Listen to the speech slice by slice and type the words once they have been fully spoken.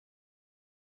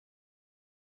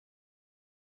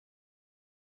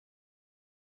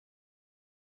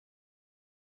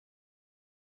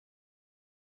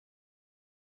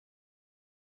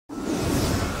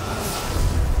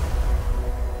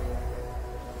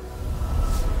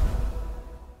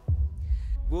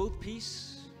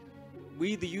peace,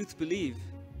 we the youth believe,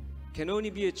 can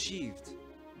only be achieved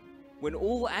when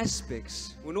all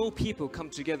aspects, when all people come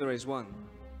together as one.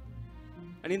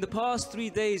 And in the past 3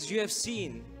 days, you have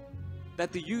seen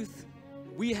that the youth,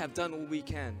 we have done all we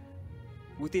can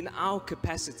within our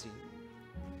capacity.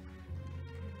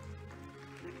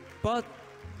 But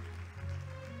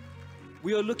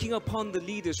we are looking upon the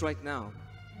leaders right now,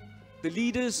 the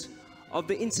leaders of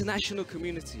the international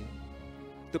community,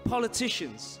 the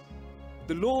politicians,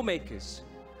 the lawmakers,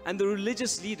 and the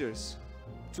religious leaders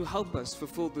to help us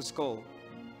fulfill this goal.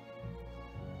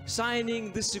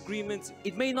 Signing this agreement,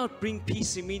 it may not bring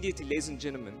peace immediately, ladies and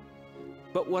gentlemen,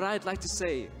 but what I'd like to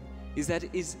say is that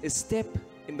it is a step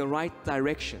in the right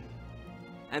direction,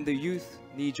 and the youth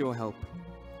need your help.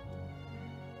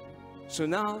 So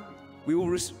now we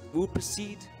will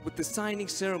proceed with the signing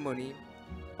ceremony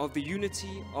of the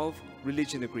Unity of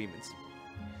Religion Agreement.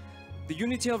 The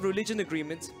Unity of Religion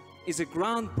Agreement is a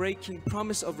groundbreaking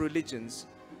promise of religions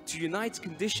to unite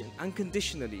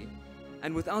unconditionally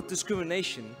and without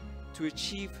discrimination to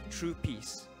achieve true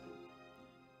peace.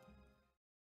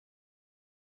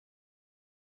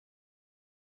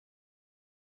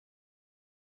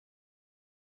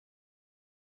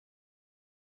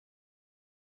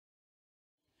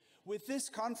 With this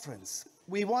conference,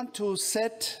 we want to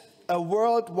set a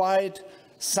worldwide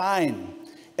sign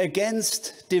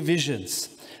against divisions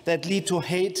that lead to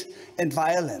hate and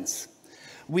violence.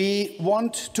 We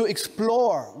want to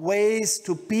explore ways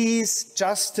to peace,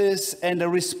 justice, and a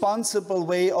responsible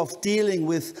way of dealing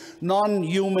with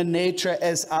non-human nature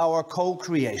as our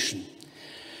co-creation.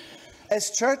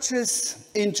 As churches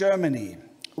in Germany,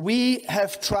 we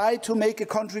have tried to make a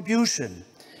contribution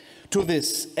to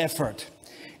this effort.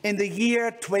 In the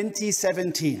year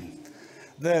 2017,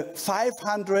 the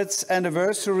 500th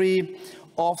anniversary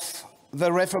of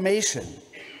the Reformation.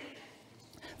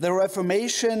 The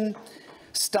Reformation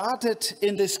started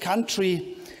in this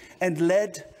country and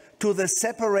led to the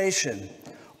separation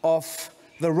of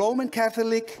the Roman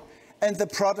Catholic and the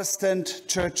Protestant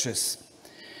churches,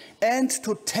 and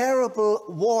to terrible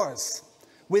wars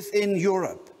within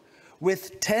Europe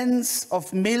with tens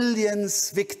of millions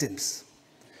of victims.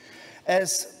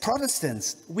 As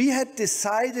Protestants, we had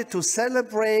decided to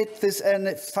celebrate this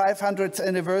 500th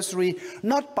anniversary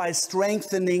not by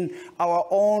strengthening our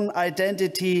own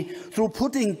identity through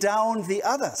putting down the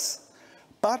others,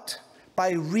 but by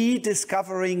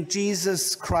rediscovering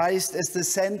Jesus Christ as the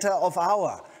center of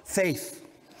our faith.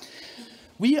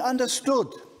 We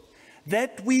understood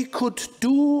that we could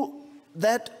do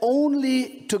that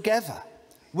only together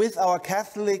with our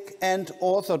Catholic and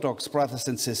Orthodox brothers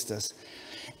and sisters.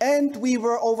 And we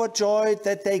were overjoyed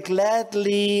that they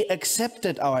gladly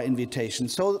accepted our invitation,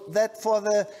 so that for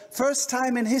the first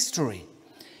time in history,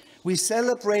 we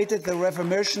celebrated the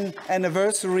Reformation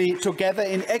anniversary together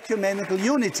in ecumenical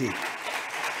unity.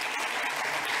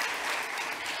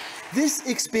 This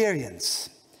experience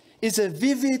is a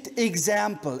vivid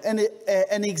example,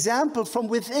 an example from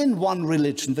within one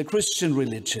religion, the Christian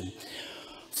religion,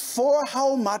 for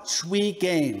how much we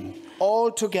gain all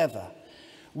together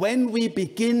when we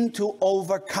begin to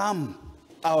overcome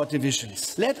our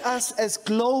divisions. Let us, as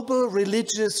global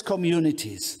religious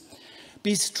communities,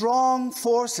 be strong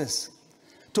forces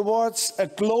towards a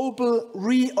global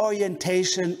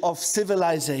reorientation of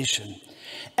civilization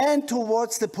and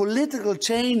towards the political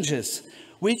changes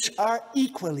which are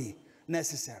equally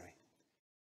necessary.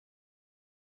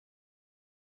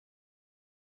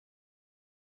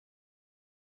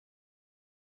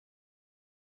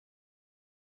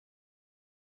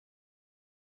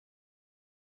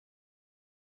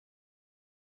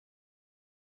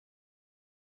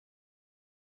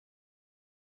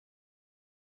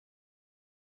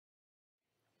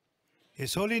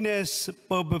 His Holiness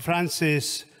Pope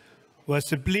Francis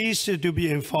was pleased to be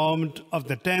informed of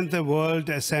the 10th World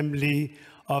Assembly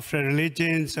of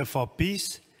Religions for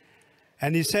Peace,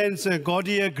 and he sends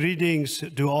cordial greetings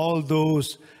to all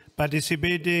those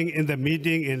participating in the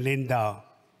meeting in Lindau.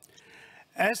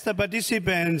 As the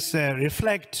participants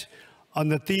reflect on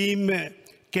the theme,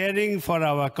 Caring for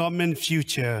Our Common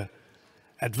Future,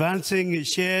 Advancing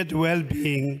Shared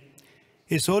Well-Being,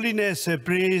 His Holiness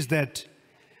prays that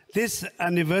this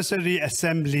anniversary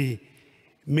assembly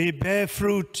may bear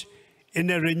fruit in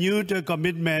a renewed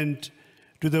commitment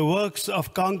to the works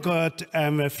of concord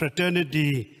and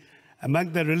fraternity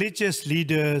among the religious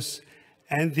leaders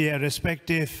and their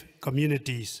respective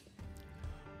communities.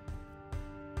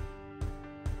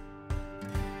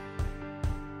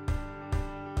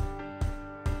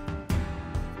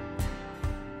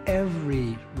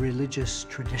 Every religious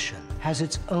tradition has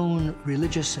its own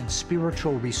religious and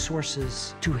spiritual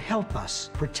resources to help us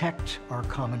protect our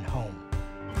common home.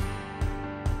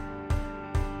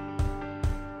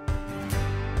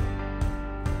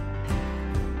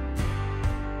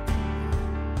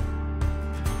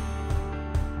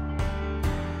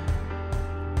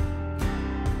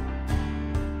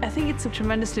 I think it's a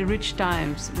tremendously rich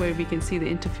times where we can see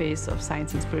the interface of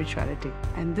science and spirituality.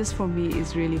 And this, for me,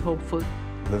 is really hopeful.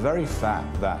 The very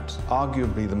fact that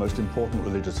arguably the most important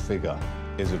religious figure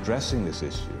is addressing this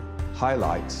issue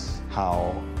highlights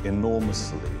how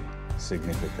enormously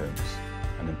significant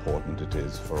and important it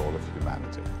is for all of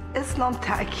humanity. اسلام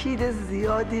تأکید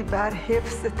زیادی بر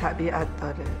حفظ طبیعت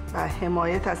داره و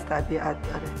حمایت از طبیعت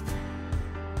داره.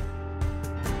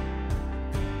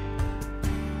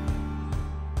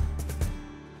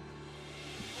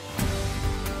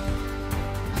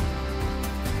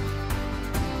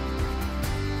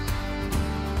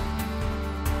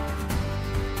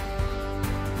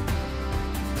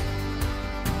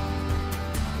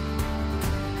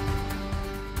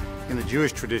 In the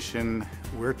Jewish tradition,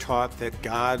 we're taught that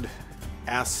God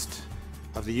asked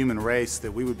of the human race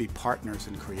that we would be partners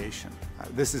in creation.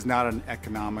 This is not an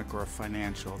economic or a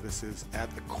financial. This is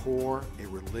at the core a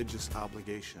religious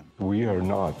obligation. We are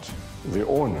not the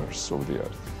owners of the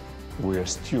earth. We are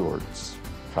stewards,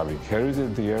 have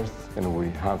inherited the earth, and we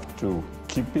have to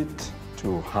keep it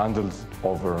to handle it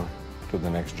over to the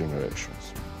next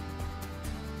generations.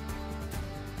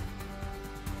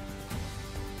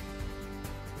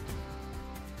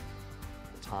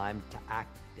 Time to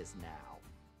act is now.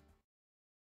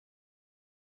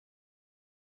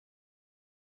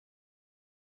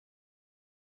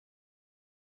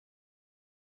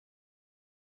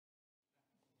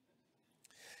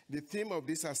 The theme of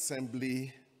this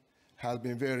assembly has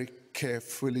been very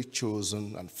carefully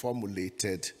chosen and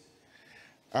formulated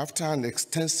after an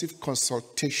extensive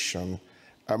consultation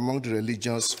among the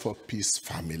Religions for Peace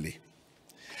family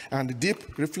and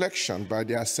deep reflection by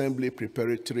the Assembly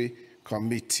Preparatory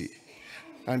Committee.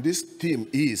 And this theme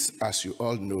is, as you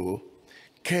all know,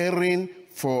 caring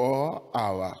for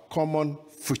our common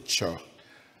future,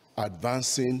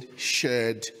 advancing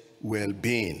shared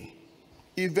well-being.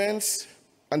 Events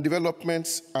and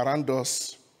developments around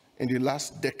us in the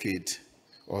last decade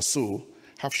or so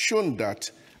have shown that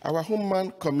our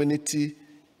human community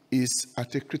is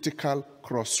at a critical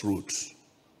crossroads.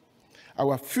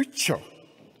 Our future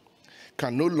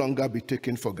can no longer be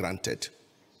taken for granted.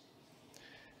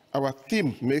 Our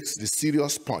theme makes the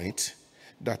serious point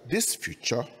that this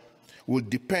future will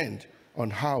depend on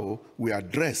how we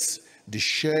address the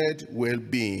shared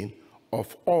well-being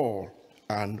of all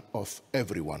and of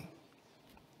everyone.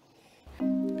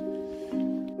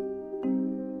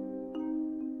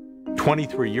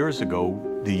 "23 years ago,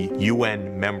 the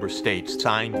UN member states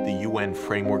signed the UN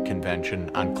Framework Convention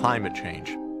on Climate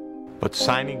Change. But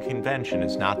signing a convention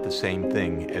is not the same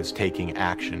thing as taking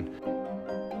action.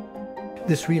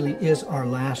 This really is our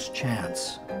last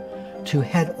chance to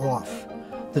head off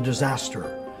the disaster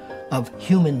of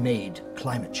human-made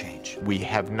climate change. We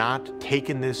have not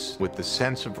taken this with the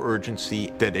sense of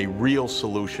urgency that a real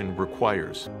solution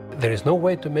requires. There is no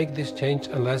way to make this change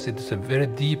unless it is a very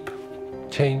deep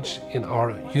change in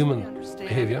our human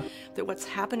behavior. That what's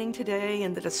happening today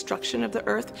and the destruction of the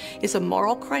earth is a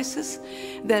moral crisis,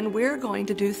 then we're going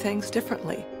to do things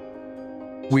differently.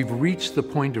 We've reached the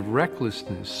point of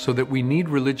recklessness so that we need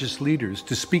religious leaders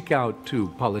to speak out to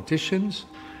politicians,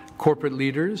 corporate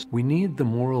leaders. We need the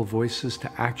moral voices to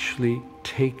actually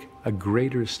take a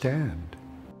greater stand.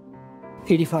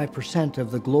 85%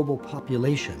 of the global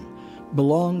population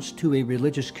belongs to a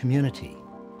religious community.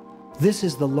 This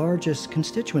is the largest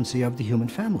constituency of the human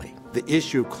family. The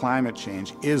issue of climate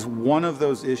change is one of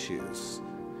those issues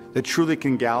that truly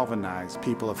can galvanize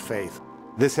people of faith.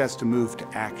 This has to move to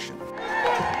action. This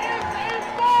is a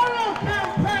moral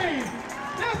campaign.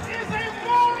 This is a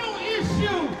moral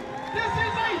issue. This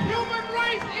is a human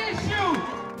rights issue.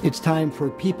 It's time for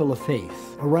people of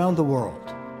faith around the world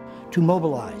to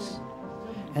mobilize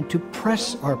and to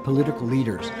press our political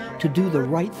leaders to do the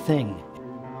right thing.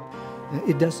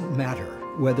 It doesn't matter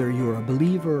whether you're a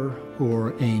believer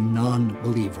or a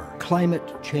non-believer.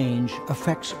 Climate change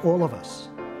affects all of us.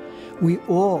 We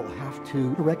all have to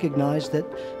recognize that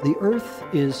the earth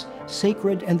is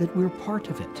sacred and that we're part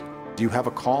of it. You have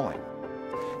a calling.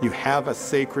 You have a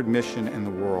sacred mission in the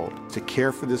world to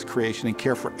care for this creation and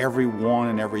care for everyone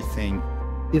and everything.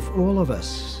 If all of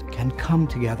us can come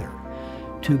together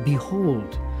to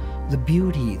behold the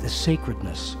beauty, the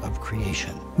sacredness of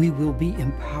creation, we will be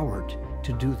empowered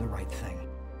to do the right thing.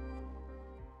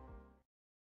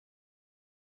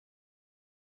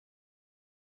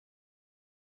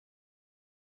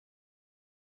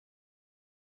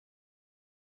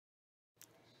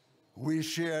 We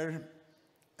share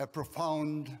a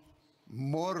profound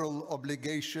moral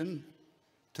obligation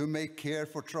to make care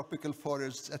for tropical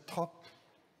forests a top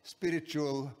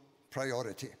spiritual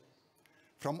priority.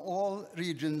 From all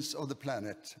regions of the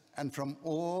planet and from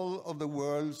all of the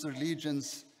world's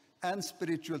religions and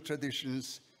spiritual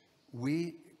traditions,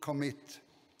 we commit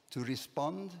to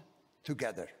respond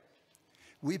together.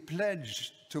 We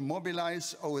pledge to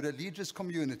mobilize our religious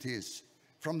communities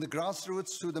from the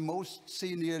grassroots to the most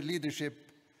senior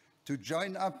leadership to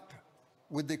join up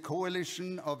with the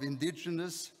coalition of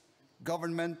indigenous,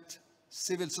 government,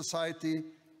 civil society,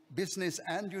 business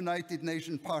and United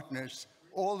Nations partners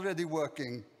already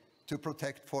working to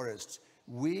protect forests.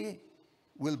 We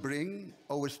will bring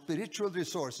our spiritual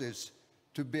resources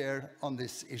to bear on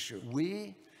this issue.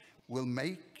 We will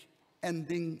make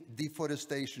ending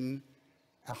deforestation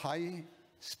a high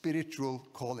spiritual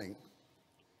calling.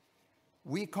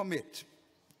 We commit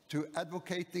to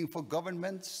advocating for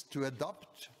governments to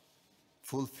adopt,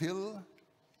 fulfill,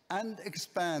 and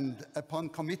expand upon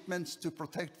commitments to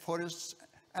protect forests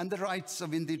and the rights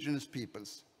of indigenous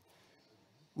peoples.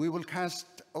 We will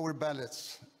cast our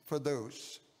ballots for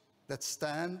those that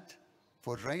stand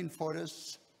for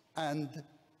rainforests and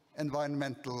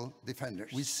environmental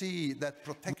defenders. We see that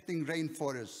protecting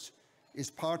rainforests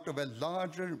is part of a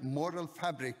larger moral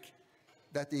fabric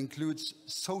that includes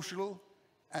social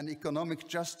and economic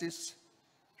justice,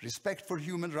 respect for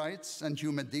human rights and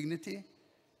human dignity,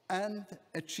 and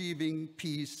achieving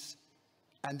peace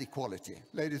and equality.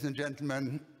 Ladies and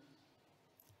gentlemen,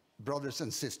 brothers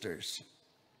and sisters,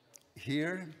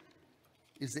 here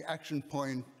is the action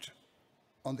point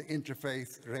on the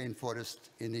Interfaith Rainforest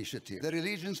Initiative. The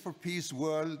Religions for Peace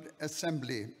World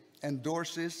Assembly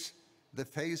endorses the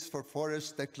Face for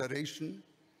Forest Declaration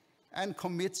and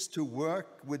commits to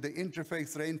work with the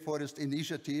Interfaith Rainforest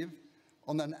Initiative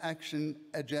on an action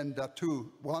agenda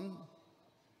to 1.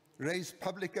 Raise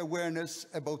public awareness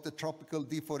about the tropical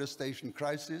deforestation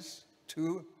crisis.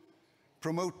 2.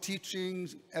 Promote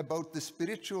teachings about the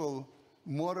spiritual,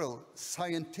 moral,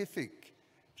 scientific,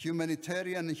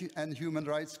 humanitarian and human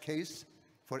rights case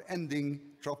for ending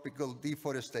tropical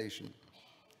deforestation.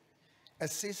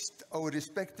 Assist our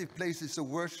respective places of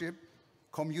worship,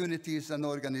 communities and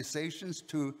organizations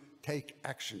to take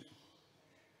action.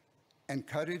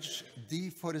 Encourage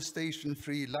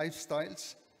deforestation-free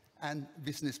lifestyles and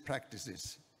business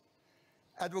practices.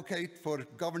 Advocate for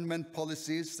government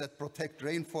policies that protect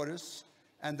rainforests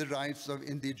and the rights of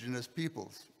indigenous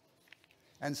peoples.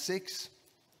 And 6,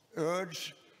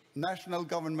 urge national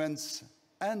governments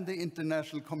and the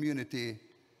international community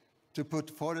to put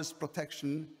forest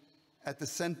protection at the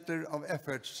center of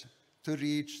efforts to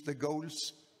reach the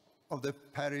goals of the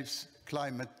Paris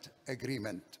Climate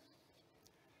Agreement.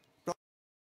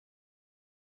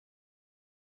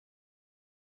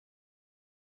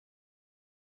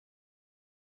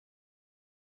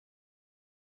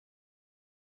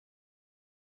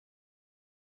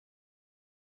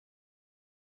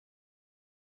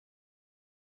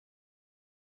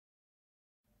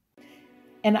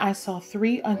 And I saw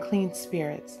 3 unclean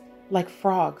spirits, like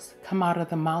frogs, come out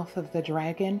of the mouth of the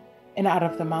dragon, and out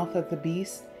of the mouth of the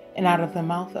beast, and out of the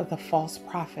mouth of the false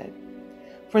prophet.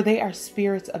 For they are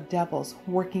spirits of devils,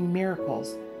 working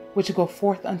miracles, which go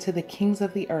forth unto the kings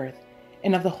of the earth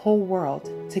and of the whole world,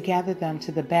 to gather them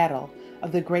to the battle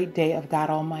of the great day of God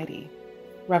Almighty.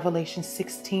 Revelation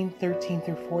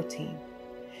 16:13-14.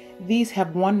 These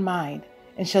have one mind,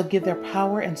 and shall give their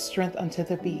power and strength unto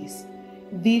the beast.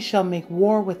 These shall make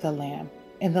war with the Lamb,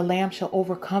 and the Lamb shall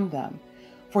overcome them.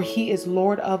 For he is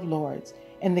Lord of lords,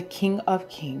 and the King of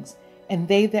kings, and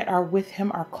they that are with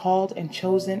him are called and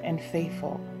chosen and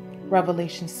faithful.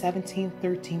 Revelation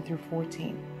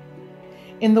 17:13-14.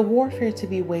 In the warfare to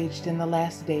be waged in the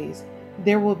last days,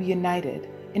 there will be united,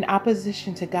 in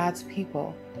opposition to God's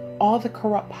people, all the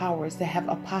corrupt powers that have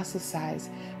apostatized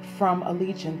from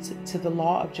allegiance to the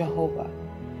law of Jehovah.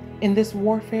 In this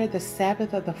warfare, the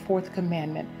Sabbath of the 4th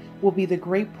commandment will be the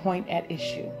great point at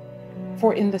issue.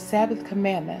 For in the Sabbath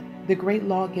commandment, the great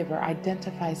lawgiver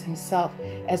identifies himself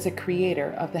as the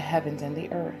creator of the heavens and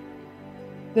the earth.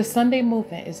 The Sunday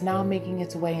movement is now making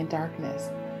its way in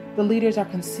darkness. The leaders are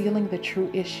concealing the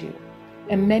true issue,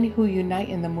 and many who unite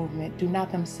in the movement do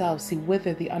not themselves see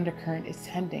whither the undercurrent is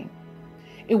tending.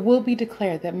 It will be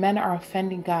declared that men are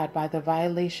offending God by the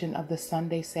violation of the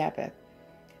Sunday Sabbath,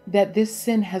 that this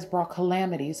sin has brought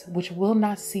calamities which will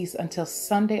not cease until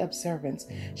Sunday observance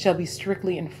shall be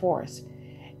strictly enforced,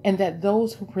 and that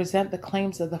those who present the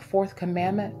claims of the 4th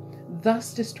commandment,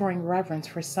 thus destroying reverence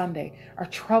for Sunday, are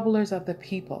troublers of the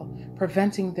people,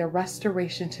 preventing their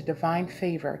restoration to divine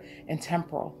favor and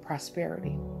temporal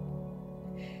prosperity.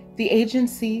 The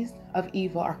agencies of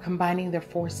evil are combining their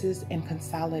forces and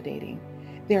consolidating.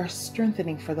 They are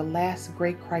strengthening for the last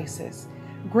great crisis.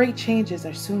 Great changes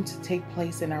are soon to take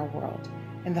place in our world,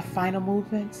 and the final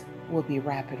movements will be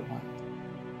rapid ones.